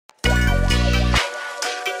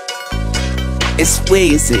It's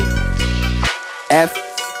Weezy. F.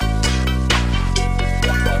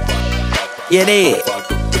 You did.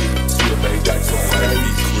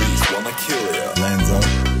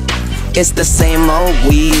 It's the same old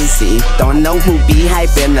Weezy. Don't know who be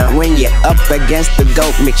hyping her. When you're up against the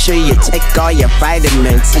GOAT, make sure you take all your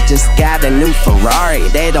vitamins. I just got a new Ferrari,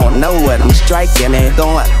 they don't know what I'm striking at.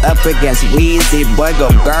 Going up against Weezy, boy, go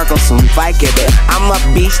gargle some Vicodin. I'm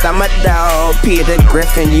a beast, I'm a dog. Peter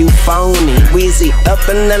Griffin, you phony. Weezy up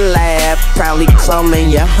in the lab, probably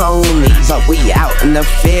cloning your homies. But we out in the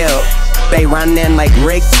field, they running like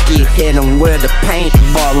Ricky, hit him with a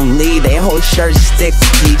paintball and leave they whole shirt sticky.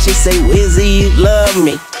 She say, Weezy, you love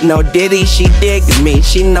me. No Diddy, she dig me.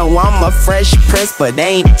 She know I'm a fresh prince, but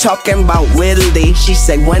they ain't talking about Willie. She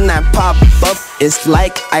say, when I pop up, it's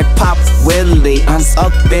like I pop Willie. I'm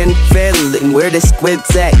up in Philly, where the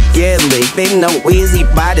squids at Gilly. They know Weezy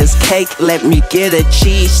bought his cake, let me get a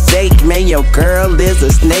CheeseStake. Man, your girl is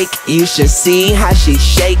a snake, you should see how she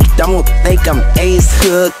shake. Don't think I'm Ace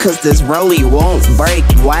Hood, cause this rollie won't break.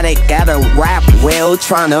 Why they gotta rap well,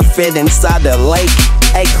 tryna fit inside the lake?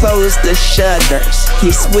 Hey, close the shutters,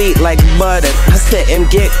 he's sweet like butter. I said him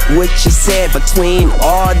get what you said between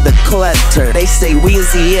all the clutter. They say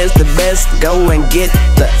Weezy is the best, go and get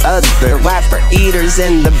the other. Rapper eaters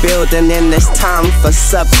in the building and it's time for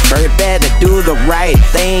supper. Better do the right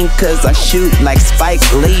thing, cause I shoot like Spike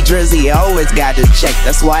Lee. Drizzy always got his check,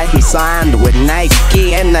 that's why he signed with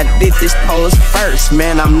Nike. And I did this pose first,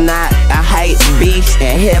 man, I'm not a hype beast.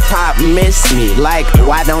 And hip-hop miss me, like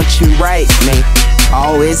why don't you write me?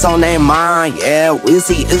 Always on their mind, yeah,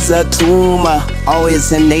 Weezy is a tumor.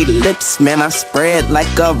 Always in they lips, man, I spread like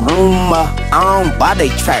a rumor. I don't buy they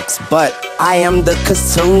tracks, but I am the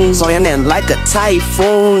consumes. On it like a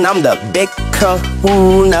typhoon, I'm the big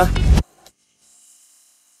kahuna.